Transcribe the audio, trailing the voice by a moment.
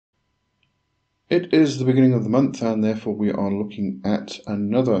It is the beginning of the month, and therefore we are looking at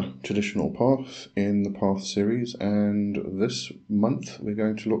another traditional path in the Path series, and this month we're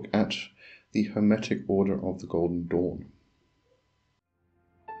going to look at the Hermetic Order of the Golden Dawn.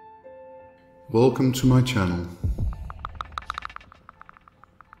 Welcome to my channel.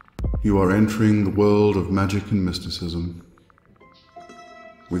 You are entering the world of magic and mysticism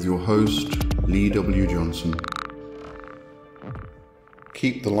with your host, Lee W. Johnson.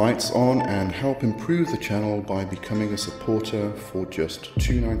 Keep the lights on and help improve the channel by becoming a supporter for just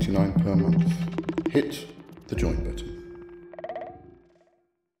 $2.99 per month. Hit the join button.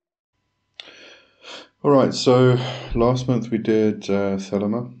 Alright, so last month we did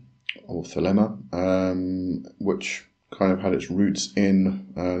Thelema, which kind of had its roots in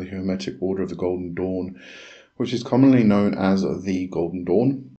the Hermetic Order of the Golden Dawn, which is commonly known as the Golden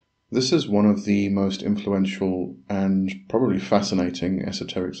Dawn. This is one of the most influential and probably fascinating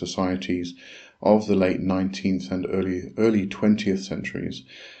esoteric societies of the late 19th and early 20th centuries.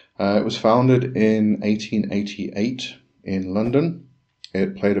 It was founded in 1888 in London.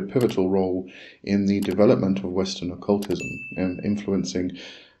 It played a pivotal role in the development of Western occultism and influencing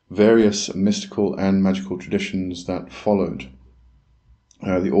various mystical and magical traditions that followed.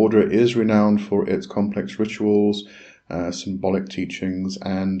 The order is renowned for its complex rituals, symbolic teachings,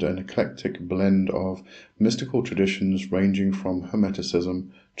 and an eclectic blend of mystical traditions ranging from Hermeticism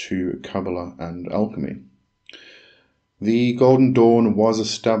to Kabbalah and Alchemy. The Golden Dawn was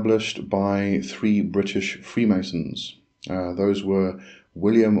established by three British Freemasons. Those were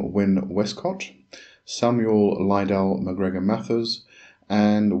William Wynn Westcott, Samuel Liddell MacGregor Mathers,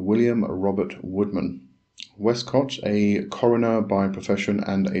 and William Robert Woodman. Westcott, a coroner by profession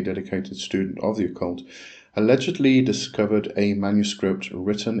and a dedicated student of the occult, allegedly discovered a manuscript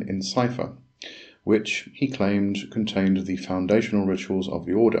written in cipher, which he claimed contained the foundational rituals of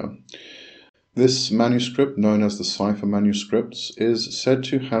the order. This manuscript, known as the Cipher Manuscripts, is said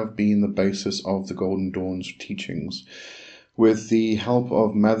to have been the basis of the Golden Dawn's teachings. With the help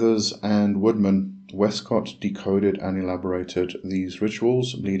of Mathers and Woodman, Westcott decoded and elaborated these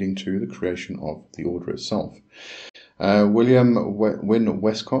rituals, leading to the creation of the order itself. William Wynn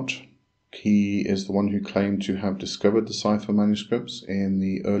Westcott, he is the one who claimed to have discovered the Cipher Manuscripts in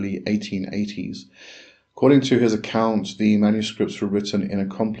the early 1880s. According to his account, the manuscripts were written in a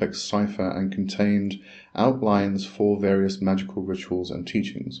complex cipher and contained outlines for various magical rituals and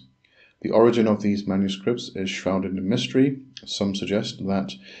teachings. The origin of these manuscripts is shrouded in mystery. Some suggest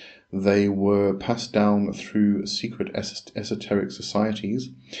that they were passed down through secret esoteric societies,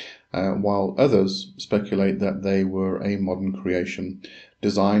 while others speculate that they were a modern creation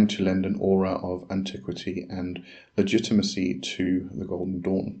designed to lend an aura of antiquity and legitimacy to the Golden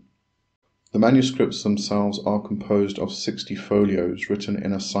Dawn. The manuscripts themselves are composed of 60 folios written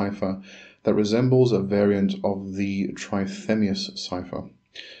in a cipher that resembles a variant of the Trithemius cipher.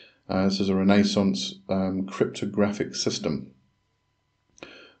 This is a Renaissance cryptographic system.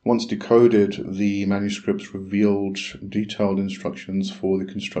 Once decoded, the manuscripts revealed detailed instructions for the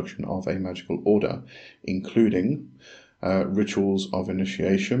construction of a magical order, including rituals of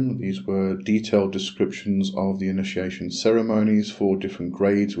initiation. These were detailed descriptions of the initiation ceremonies for different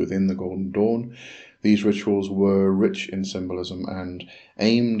grades within the Golden Dawn. These rituals were rich in symbolism and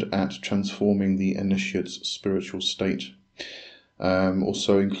aimed at transforming the initiate's spiritual state.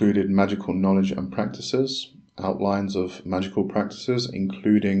 Also included magical knowledge and practices, outlines of magical practices,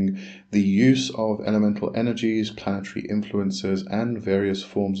 including the use of elemental energies, planetary influences, and various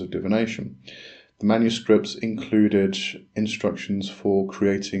forms of divination. The manuscripts included instructions for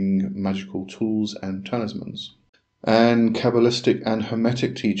creating magical tools and talismans, and Kabbalistic and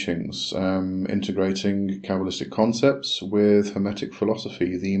Hermetic teachings, integrating Kabbalistic concepts with Hermetic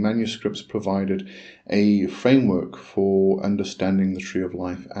philosophy. The manuscripts provided a framework for understanding the Tree of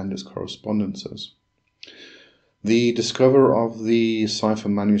Life and its correspondences. The discoverer of the Cipher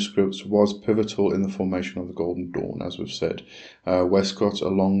Manuscripts was pivotal in the formation of the Golden Dawn, as we've said. Westcott,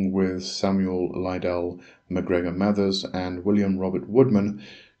 along with Samuel Liddell MacGregor Mathers and William Robert Woodman,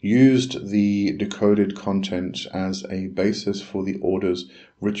 used the decoded content as a basis for the order's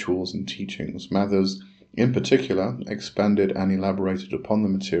rituals and teachings. Mathers, in particular, expanded and elaborated upon the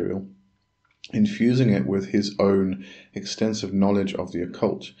material, infusing it with his own extensive knowledge of the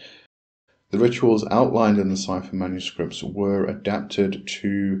occult. The rituals outlined in the Cipher Manuscripts were adapted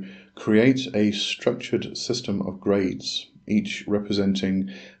to create a structured system of grades, each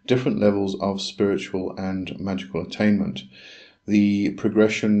representing different levels of spiritual and magical attainment. The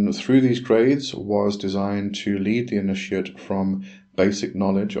progression through these grades was designed to lead the initiate from basic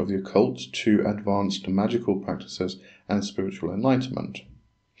knowledge of the occult to advanced magical practices and spiritual enlightenment.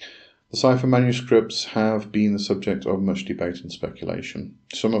 The Cipher Manuscripts have been the subject of much debate and speculation.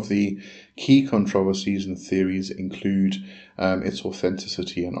 Some of the key controversies and theories include its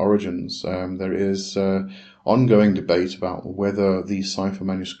authenticity and origins. There is ongoing debate about whether the Cipher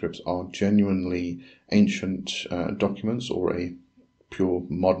Manuscripts are genuinely ancient documents or a pure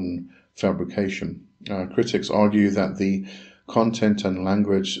modern fabrication. Critics argue that the content and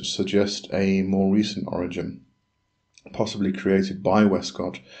language suggest a more recent origin, possibly created by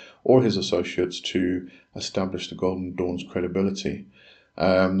Westcott or his associates to establish the Golden Dawn's credibility.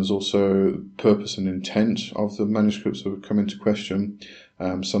 There's also purpose and intent of the manuscripts that have come into question.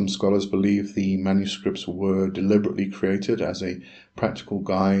 Some scholars believe the manuscripts were deliberately created as a practical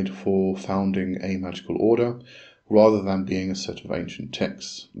guide for founding a magical order, rather than being a set of ancient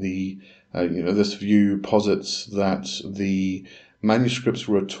texts. This view posits that the manuscripts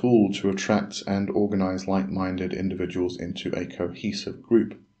were a tool to attract and organize like-minded individuals into a cohesive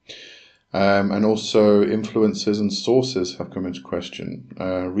group. And also influences and sources have come into question.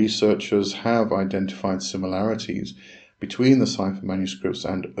 Researchers have identified similarities between the Cipher manuscripts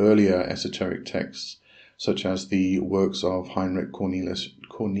and earlier esoteric texts, such as the works of Heinrich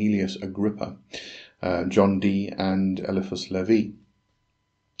Cornelius Agrippa, John Dee, and Eliphas Levi.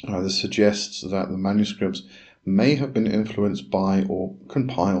 This suggests that the manuscripts may have been influenced by or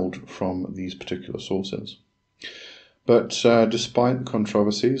compiled from these particular sources. But despite the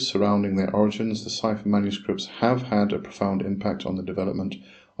controversies surrounding their origins, the Cipher manuscripts have had a profound impact on the development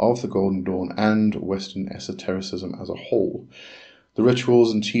of the Golden Dawn and Western esotericism as a whole. The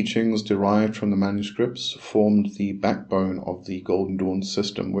rituals and teachings derived from the manuscripts formed the backbone of the Golden Dawn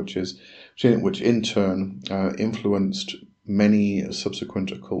system, which in turn influenced many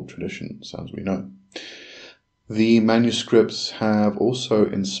subsequent occult traditions, as we know. The manuscripts have also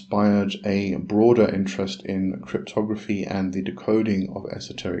inspired a broader interest in cryptography and the decoding of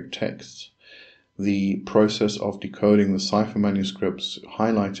esoteric texts. The process of decoding the Cipher manuscripts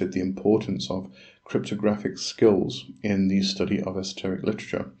highlighted the importance of cryptographic skills in the study of esoteric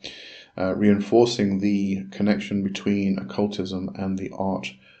literature, reinforcing the connection between occultism and the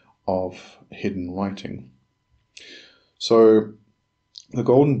art of hidden writing. So, the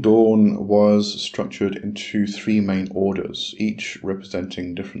Golden Dawn was structured into three main orders, each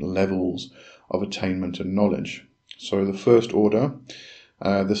representing different levels of attainment and knowledge. So the first order,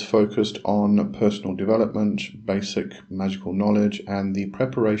 this focused on personal development, basic magical knowledge, and the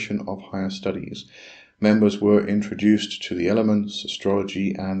preparation of higher studies. Members were introduced to the elements,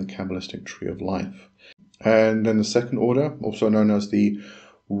 astrology, and the Kabbalistic tree of life. And then the second order, also known as the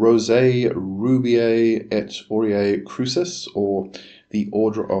Rosé, Rubiae et Aureae Crucis, or the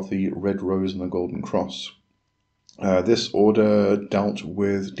Order of the Red Rose and the Golden Cross. This order dealt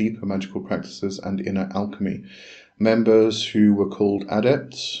with deeper magical practices and inner alchemy. Members who were called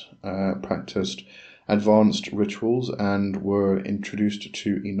adepts practiced advanced rituals and were introduced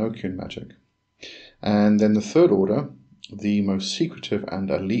to Enochian magic. And then the third order, the most secretive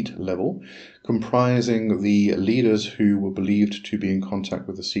and elite level, comprising the leaders who were believed to be in contact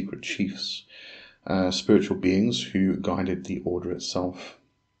with the secret chiefs, spiritual beings who guided the order itself.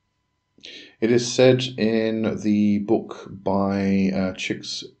 It is said in the book by Chick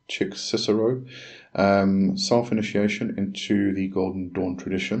Cicero, Self-Initiation into the Golden Dawn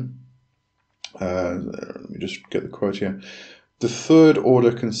Tradition. Let me just get the quote here. The third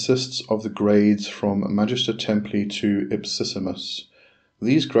order consists of the grades from Magister Templi to Ipsissimus.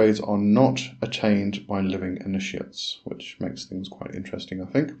 These grades are not attained by living initiates, which makes things quite interesting, I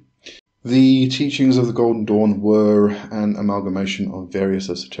think. The teachings of the Golden Dawn were an amalgamation of various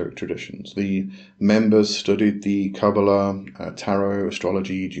esoteric traditions. The members studied the Kabbalah, tarot,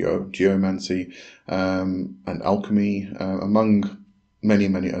 astrology, geomancy, and alchemy, among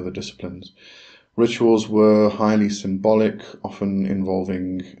many other disciplines. Rituals were highly symbolic, often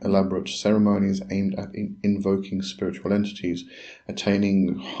involving elaborate ceremonies aimed at invoking spiritual entities,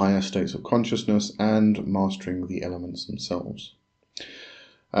 attaining higher states of consciousness, and mastering the elements themselves.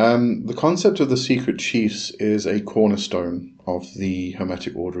 The concept of the secret chiefs is a cornerstone of the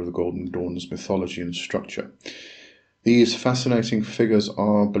Hermetic Order of the Golden Dawn's mythology and structure. These fascinating figures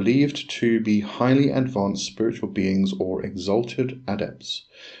are believed to be highly advanced spiritual beings or exalted adepts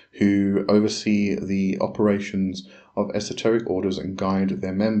who oversee the operations of esoteric orders and guide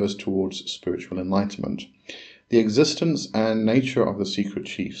their members towards spiritual enlightenment. The existence and nature of the secret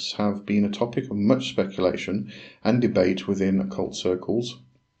chiefs have been a topic of much speculation and debate within occult circles,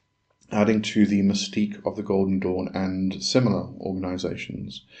 adding to the mystique of the Golden Dawn and similar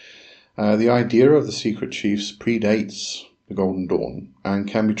organizations. The idea of the secret chiefs predates the Golden Dawn and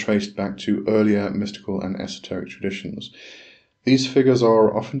can be traced back to earlier mystical and esoteric traditions. These figures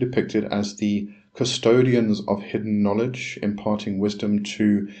are often depicted as the custodians of hidden knowledge, imparting wisdom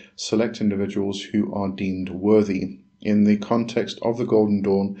to select individuals who are deemed worthy. In the context of the Golden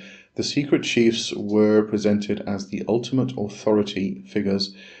Dawn, the secret chiefs were presented as the ultimate authority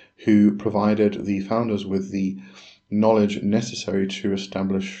figures who provided the founders with the knowledge necessary to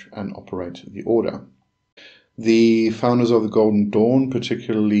establish and operate the order. The founders of the Golden Dawn,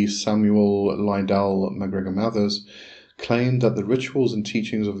 particularly Samuel Liddell MacGregor Mathers, claimed that the rituals and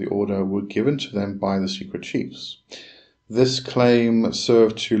teachings of the order were given to them by the secret chiefs. This claim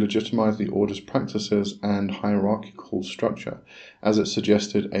served to legitimize the order's practices and hierarchical structure, as it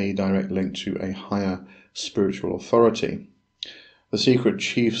suggested a direct link to a higher spiritual authority. The secret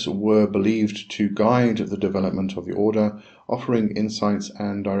chiefs were believed to guide the development of the order, offering insights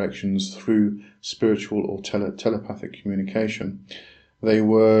and directions through spiritual or telepathic communication. They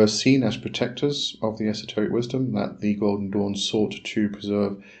were seen as protectors of the esoteric wisdom that the Golden Dawn sought to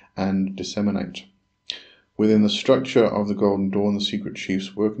preserve and disseminate. Within the structure of the Golden Dawn, the secret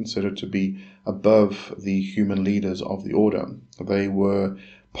chiefs were considered to be above the human leaders of the order. They were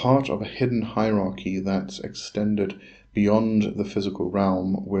part of a hidden hierarchy that extended beyond the physical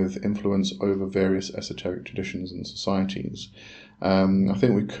realm, with influence over various esoteric traditions and societies. I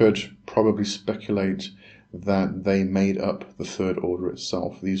think we could probably speculate that they made up the Third Order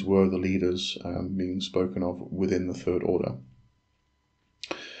itself. These were the leaders being spoken of within the Third Order.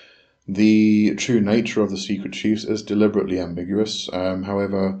 The true nature of the secret chiefs is deliberately ambiguous.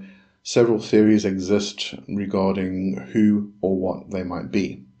 However, several theories exist regarding who or what they might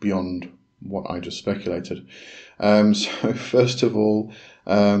be, beyond what I just speculated. So first of all,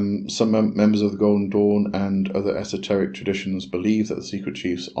 some members of the Golden Dawn and other esoteric traditions believe that the secret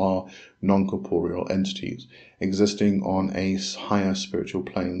chiefs are non-corporeal entities existing on a higher spiritual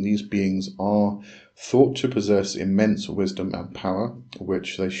plane. These beings are thought to possess immense wisdom and power,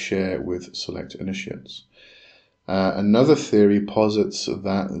 which they share with select initiates. Another theory posits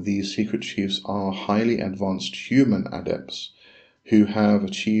that these secret chiefs are highly advanced human adepts who have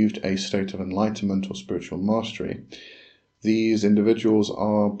achieved a state of enlightenment or spiritual mastery. These individuals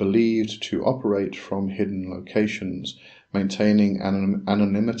are believed to operate from hidden locations, maintaining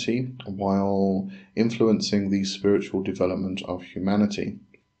anonymity while influencing the spiritual development of humanity.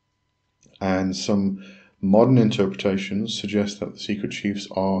 And some modern interpretations suggest that the secret chiefs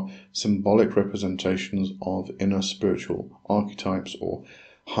are symbolic representations of inner spiritual archetypes or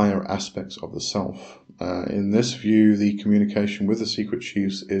higher aspects of the self. In this view, the communication with the secret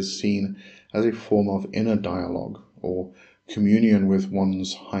chiefs is seen as a form of inner dialogue or communion with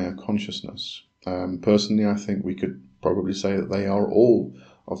one's higher consciousness. Personally, I think we could probably say that they are all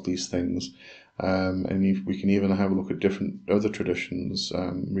of these things. And we can even have a look at different other traditions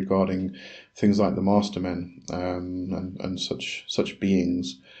regarding things like the Mastermen and such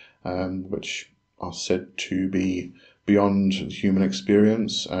beings, which are said to be beyond human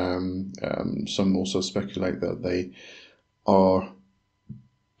experience. Some also speculate that they are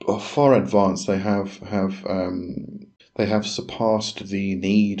far advanced. They have surpassed the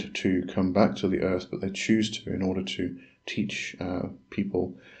need to come back to the earth, but they choose to in order to teach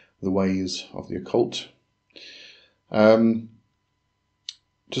people the ways of the occult.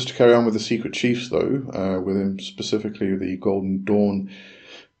 Just to carry on with the secret chiefs, though, within specifically the Golden Dawn,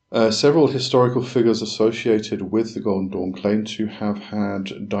 several historical figures associated with the Golden Dawn claim to have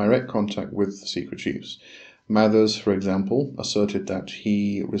had direct contact with the secret chiefs. Mathers, for example, asserted that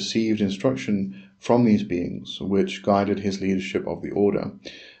he received instruction from these beings, which guided his leadership of the order.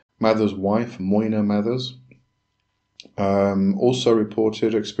 Mathers' wife, Moina Mathers, also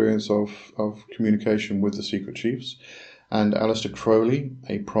reported experience of communication with the secret chiefs. And Aleister Crowley,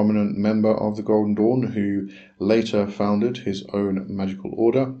 a prominent member of the Golden Dawn who later founded his own magical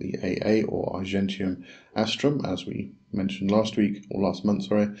order, the AA or Argentium Astrum, as we mentioned last month,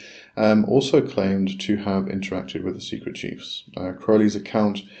 also claimed to have interacted with the secret chiefs. Crowley's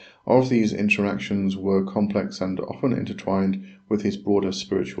account of these interactions were complex and often intertwined with his broader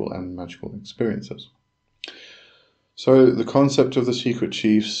spiritual and magical experiences. So the concept of the secret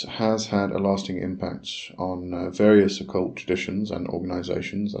chiefs has had a lasting impact on various occult traditions and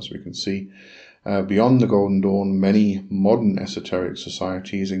organizations, as we can see. Beyond the Golden Dawn, many modern esoteric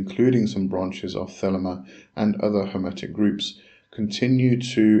societies, including some branches of Thelema and other Hermetic groups, continue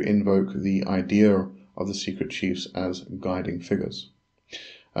to invoke the idea of the secret chiefs as guiding figures.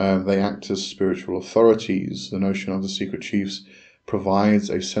 They act as spiritual authorities. The notion of the secret chiefs provides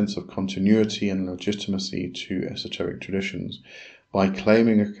a sense of continuity and legitimacy to esoteric traditions. By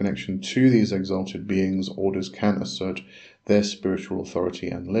claiming a connection to these exalted beings, orders can assert their spiritual authority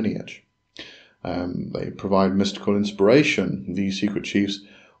and lineage. They provide mystical inspiration. The secret chiefs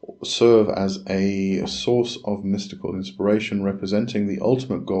serve as a source of mystical inspiration, representing the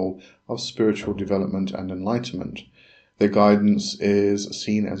ultimate goal of spiritual development and enlightenment. Their guidance is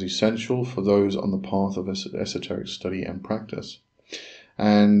seen as essential for those on the path of esoteric study and practice.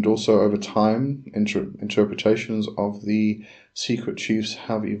 And also over time, interpretations of the secret chiefs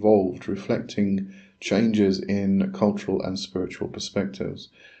have evolved, reflecting changes in cultural and spiritual perspectives.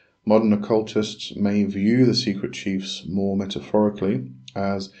 Modern occultists may view the secret chiefs more metaphorically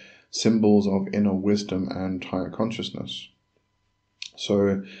as symbols of inner wisdom and higher consciousness.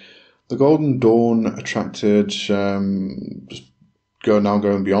 So the Golden Dawn attracted, going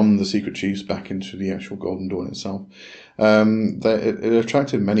beyond the secret chiefs back into the actual Golden Dawn itself, it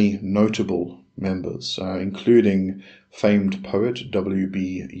attracted many notable members, including famed poet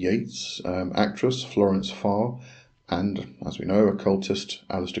W.B. Yeats, actress Florence Farr, and, as we know, occultist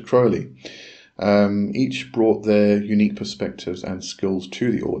Aleister Crowley. Each brought their unique perspectives and skills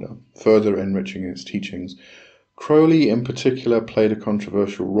to the order, further enriching its teachings. Crowley in particular played a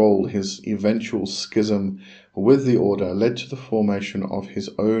controversial role. His eventual schism with the order led to the formation of his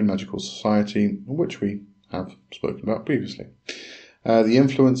own magical society, which we have spoken about previously. The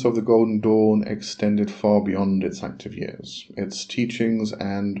influence of the Golden Dawn extended far beyond its active years. Its teachings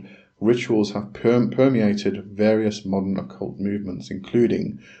and rituals have permeated various modern occult movements,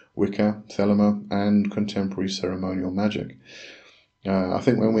 including Wicca, Thelema, and contemporary ceremonial magic. I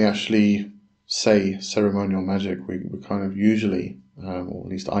think when we actually say ceremonial magic, we kind of usually, or at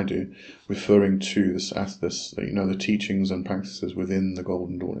least I do, referring to this as the teachings and practices within the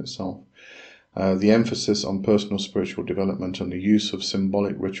Golden Dawn itself. The emphasis on personal spiritual development and the use of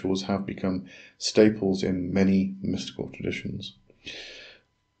symbolic rituals have become staples in many mystical traditions.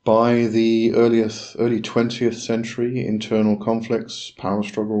 By the early 20th century, internal conflicts, power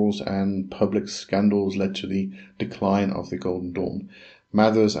struggles, and public scandals led to the decline of the Golden Dawn.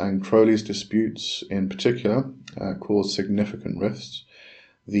 Mathers and Crowley's disputes, in particular, caused significant rifts.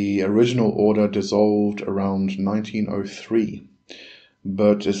 The original order dissolved around 1903,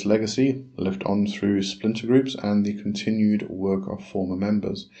 but its legacy lived on through splinter groups and the continued work of former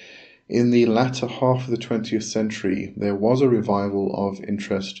members. In the latter half of the 20th century, there was a revival of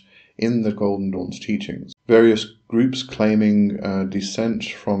interest in the Golden Dawn's teachings. Various groups claiming descent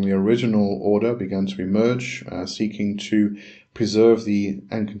from the original order began to emerge, seeking to preserve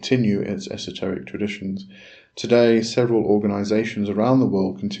and continue its esoteric traditions. Today, several organizations around the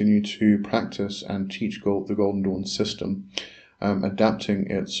world continue to practice and teach the Golden Dawn system, adapting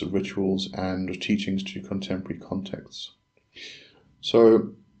its rituals and teachings to contemporary contexts.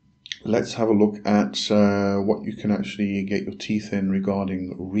 So, let's have a look at what you can actually get your teeth in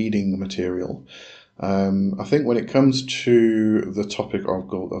regarding reading material. I think when it comes to the topic of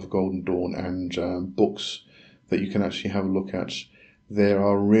Golden Dawn and books that you can actually have a look at, there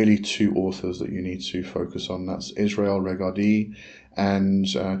are really two authors that you need to focus on. That's Israel Regardie and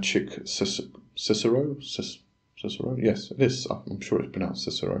Chick Cicero. Cicero? Yes, it is. I'm sure it's pronounced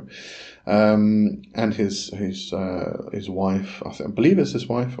Cicero. And his wife, I believe it's his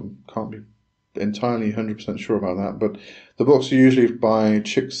wife. I can't be entirely 100% sure about that. But the books are usually by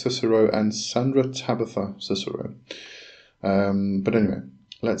Chick Cicero and Sandra Tabitha Cicero. But anyway,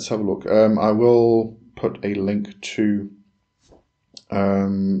 let's have a look. I will put a link to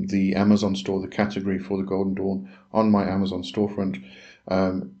the Amazon store, the category for the Golden Dawn, on my Amazon storefront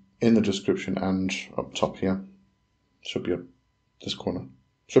in the description and up top here. Should be this corner.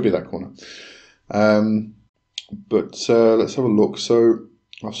 Should be that corner. But let's have a look. So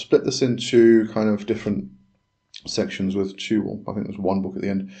I've split this into kind of different sections with two, I think there's one book at the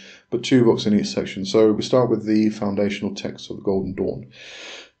end, but two books in each section. So we start with the foundational text of the Golden Dawn.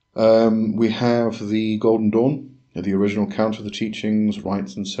 We have the Golden Dawn, the original account of the teachings,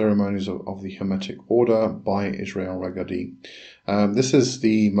 rites and ceremonies of the Hermetic Order by Israel Regardie. This is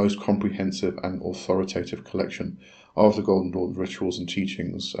the most comprehensive and authoritative collection of the Golden Dawn rituals and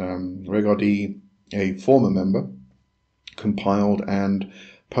teachings. Regardie, a former member, compiled and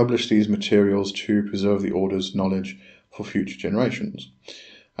published these materials to preserve the order's knowledge for future generations.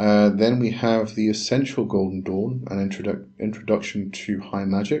 Then we have the Essential Golden Dawn, an introduction to high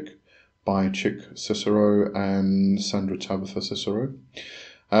magic by Chick Cicero and Sandra Tabitha Cicero.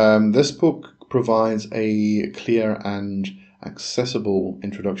 This book provides a clear and accessible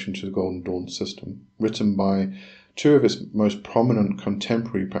introduction to the Golden Dawn system, written by two of its most prominent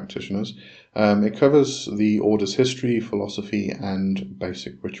contemporary practitioners. It covers the order's history, philosophy, and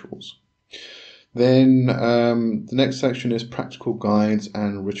basic rituals. Then the next section is practical guides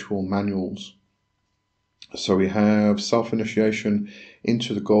and ritual manuals. So we have Self-Initiation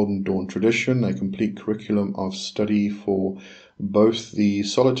into the Golden Dawn Tradition, a complete curriculum of study for both the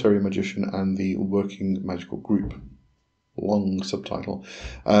solitary magician and the working magical group. Long subtitle.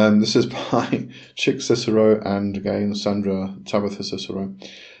 This is by Chick Cicero and again Sandra Tabitha Cicero.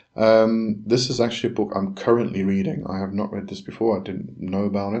 This is actually a book I'm currently reading. I have not read this before. I didn't know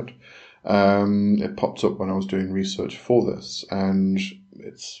about it. It popped up when I was doing research for this, and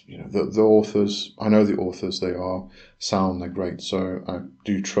it's, you know, the authors, I know the authors, they are sound, they're great, so I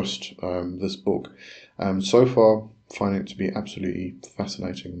do trust this book. So far, finding it to be absolutely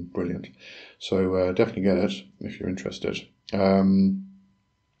fascinating and brilliant. So definitely get it if you're interested.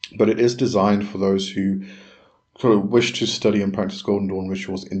 But it is designed for those who sort of wish to study and practice Golden Dawn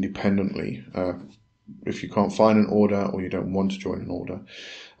rituals independently. If you can't find an order or you don't want to join an order.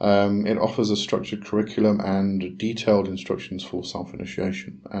 It offers a structured curriculum and detailed instructions for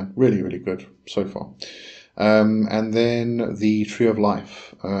self-initiation. Really, really good so far. And then The Tree of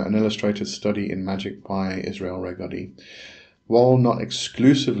Life, an illustrated study in magic by Israel Regardie. While not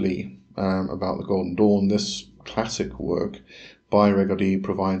exclusively about the Golden Dawn, this classic work by Regardie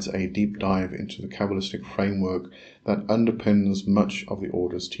provides a deep dive into the Kabbalistic framework that underpins much of the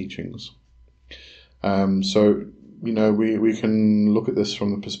Order's teachings. So, you know, we can look at this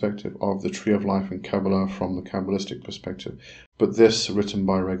from the perspective of the Tree of Life and Kabbalah from the Kabbalistic perspective. But this, written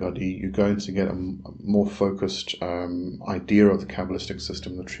by Regardie, you're going to get a more focused idea of the Kabbalistic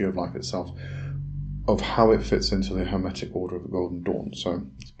system, the Tree of Life itself, of how it fits into the Hermetic Order of the Golden Dawn. So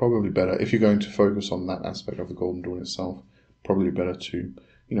it's probably better, if you're going to focus on that aspect of the Golden Dawn itself, probably better to,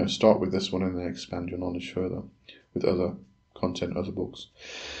 you know, start with this one and then expand your knowledge further with other content, other books.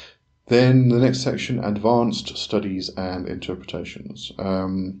 Then the next section, Advanced Studies and Interpretations.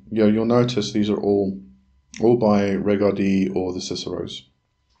 You'll notice these are all by Regardie or the Ciceros.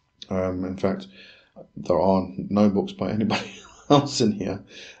 In fact, there are no books by anybody else in here.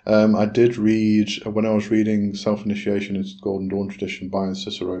 I did read, when I was reading Self-Initiation into the Golden Dawn Tradition by the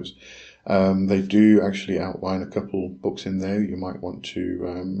Ciceros, they do actually outline a couple books in there you might want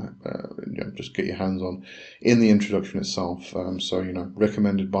to just get your hands on in the introduction itself. So, you know,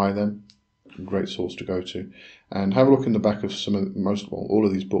 recommended by them, great source to go to. And have a look in the back of all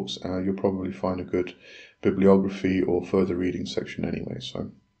of these books. You'll probably find a good bibliography or further reading section anyway.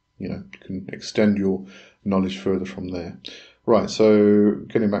 So, you know, you can extend your knowledge further from there. Right, so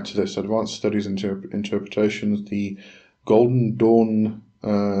getting back to this, Advanced Studies and Interpretations, the Golden Dawn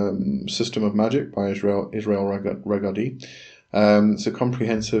System of Magic by Israel Regardie. It's a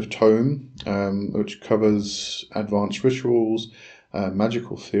comprehensive tome which covers advanced rituals,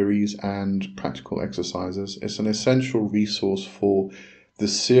 magical theories, and practical exercises. It's an essential resource for the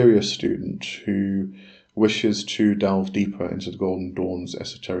serious student who wishes to delve deeper into the Golden Dawn's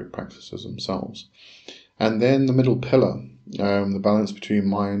esoteric practices themselves. And then the middle pillar, The Balance Between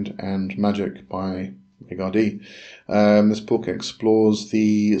Mind and Magic by Regardie. This book explores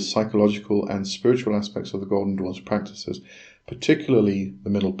the psychological and spiritual aspects of the Golden Dawn's practices, particularly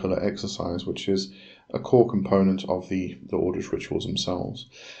the middle pillar exercise, which is a core component of the Order's rituals themselves.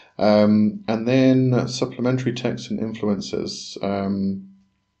 And then supplementary texts and influences.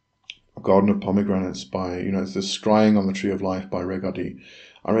 Garden of Pomegranates by, it's the Scrying on the Tree of Life by Regardie.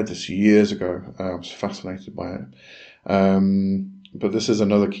 I read this years ago. I was fascinated by it. But this is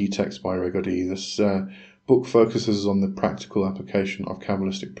another key text by Regardie. This book focuses on the practical application of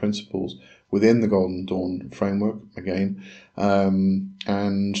Kabbalistic principles within the Golden Dawn framework, again,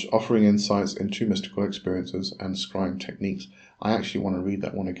 and offering insights into mystical experiences and scrying techniques. I actually want to read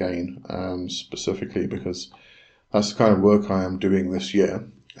that one again, specifically because that's the kind of work I am doing this year.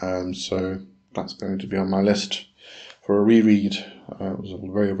 So that's going to be on my list for a reread. It was a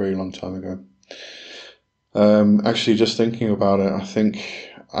very, very long time ago. Actually, just thinking about it, I think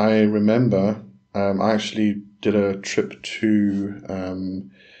I remember I actually did a trip to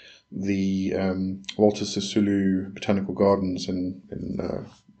the Walter Sisulu Botanical Gardens in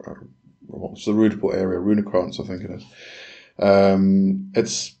what's the Rudaport area, Runekrantz, I think it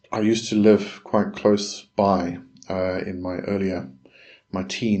is. I used to live quite close by in my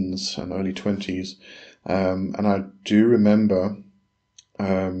teens and early 20s, and I do remember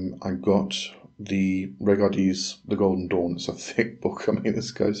I got the Regardie's The Golden Dawn. It's a thick book. I mean,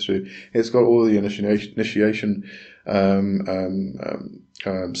 this goes through. It's got all the initiation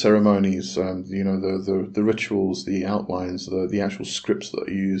ceremonies, the rituals, the outlines, the actual scripts that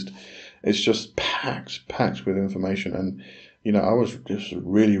are used. It's just packed with information, and I was just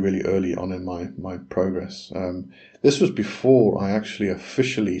really, really early on in my progress. This was before I actually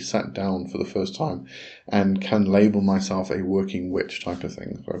officially sat down for the first time and can label myself a working witch type of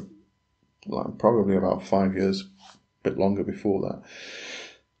thing. So like probably about 5 years, a bit longer before that.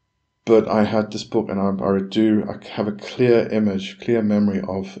 But I had this book, and I have a clear image, clear memory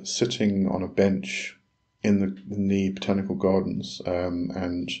of sitting on a bench in the botanical gardens,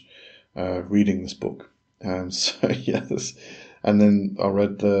 and reading this book. So yes, and then I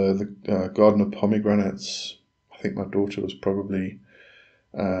read the Garden of Pomegranates. I think my daughter was probably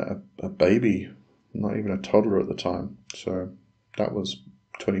a baby, not even a toddler at the time. So that was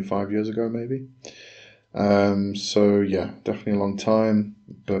 25 years ago, maybe. So yeah, definitely a long time,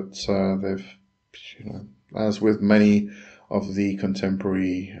 but they've, as with many of the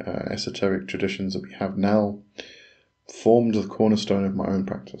contemporary esoteric traditions that we have now, formed the cornerstone of my own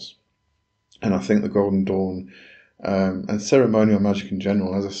practice. And I think the Golden Dawn, and ceremonial magic in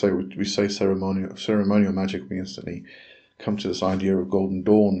general, as I say, we say ceremonial magic, we instantly come to this idea of Golden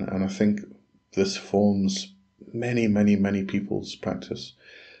Dawn, and I think this forms many, many, many people's practice.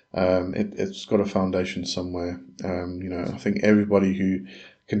 It's got a foundation somewhere. I think everybody who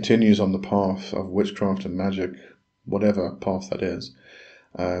continues on the path of witchcraft and magic, whatever path that is,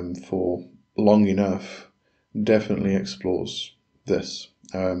 for long enough, definitely explores this.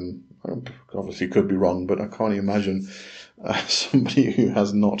 Obviously could be wrong, but I can't imagine somebody who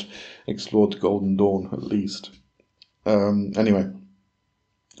has not explored the Golden Dawn, at least. Anyway,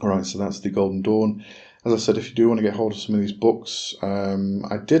 alright, so that's the Golden Dawn. As I said, if you do want to get hold of some of these books,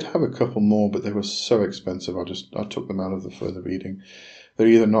 I did have a couple more, but they were so expensive, I took them out of the further reading. They're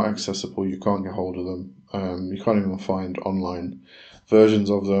either not accessible, you can't get hold of them, you can't even find online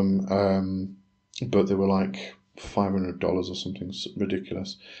versions of them, but they were like $500 or something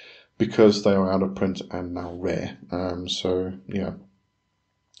ridiculous, because they are out of print and now rare. So yeah,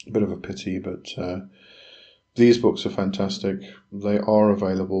 a bit of a pity, but these books are fantastic. They are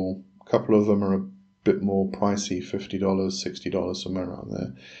available. A couple of them are a bit more pricey, $50, $60, somewhere around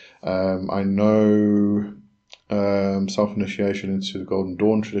there. I know Self-Initiation into the Golden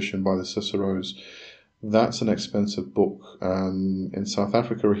Dawn tradition by the Ciceros. That's an expensive book. In South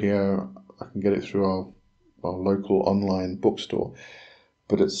Africa here, I can get it through our local online bookstore,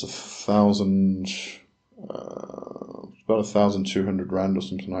 but it's about 1,200 rand or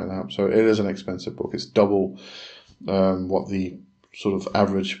something like that. So it is an expensive book. It's double what the sort of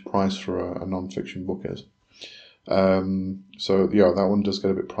average price for a non-fiction book is. So yeah, that one does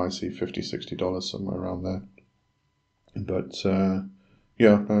get a bit pricey, $50-$60, somewhere around there. But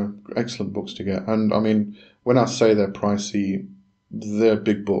excellent books to get. And I mean, when I say they're pricey, they're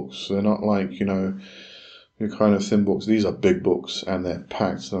big books. They're not like, your kind of thin books. These are big books, and they're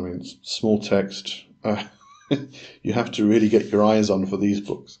packed. I mean, small text. You have to really get your eyes on for these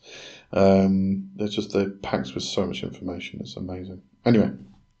books. They're packed with so much information. It's amazing. Anyway,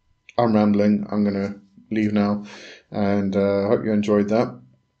 I'm rambling. I'm going to leave now, and I hope you enjoyed that.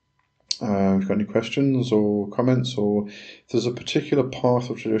 If you've got any questions or comments, or if there's a particular path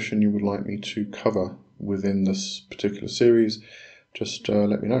of tradition you would like me to cover within this particular series, just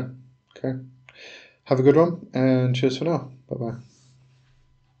let me know. Okay. Have a good one, and cheers for now. Bye-bye.